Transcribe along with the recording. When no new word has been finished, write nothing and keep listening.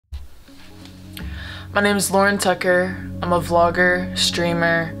My name is Lauren Tucker. I'm a vlogger,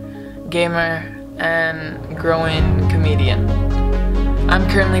 streamer, gamer, and growing comedian. I'm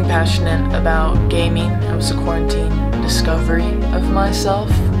currently passionate about gaming. It was a quarantine discovery of myself.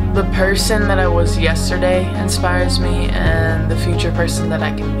 The person that I was yesterday inspires me, and the future person that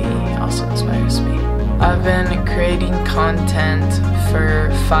I can be also inspires me. I've been creating content for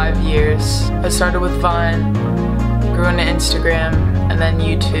 5 years. I started with Vine, grew into Instagram, and then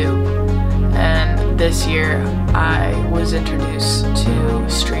YouTube. And this year, I was introduced to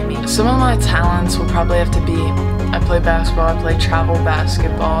streaming. Some of my talents will probably have to be, I play basketball, I play travel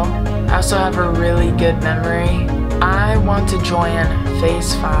basketball. I also have a really good memory. I want to join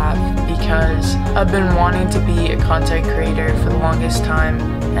FaZe5 because I've been wanting to be a content creator for the longest time,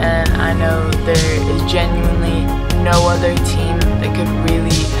 and I know there is genuinely no other team that could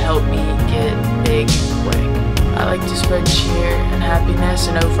really help me get big quick. I like to spread cheer and happiness,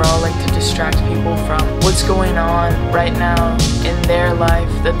 and overall like to distract people from what's going on right now in their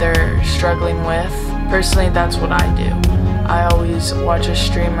life that they're struggling with. Personally, that's what I do. I always watch a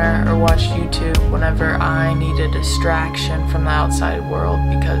streamer or watch YouTube whenever I need a distraction from the outside world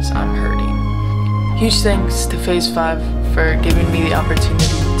because I'm hurting. Huge thanks to FaZe5 for giving me the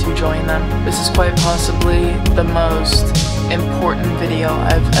opportunity to join them. This is quite possibly the most important video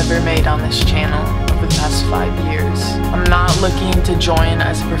I've ever made on this channel over the past 5 years. I'm not looking to join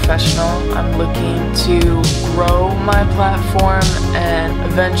as a professional. I'm looking to grow my platform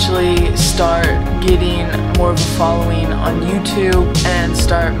and eventually start getting more of a following on YouTube and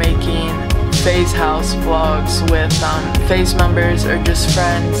start making FaZe House vlogs with FaZe members or just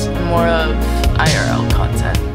friends, more of IRL content.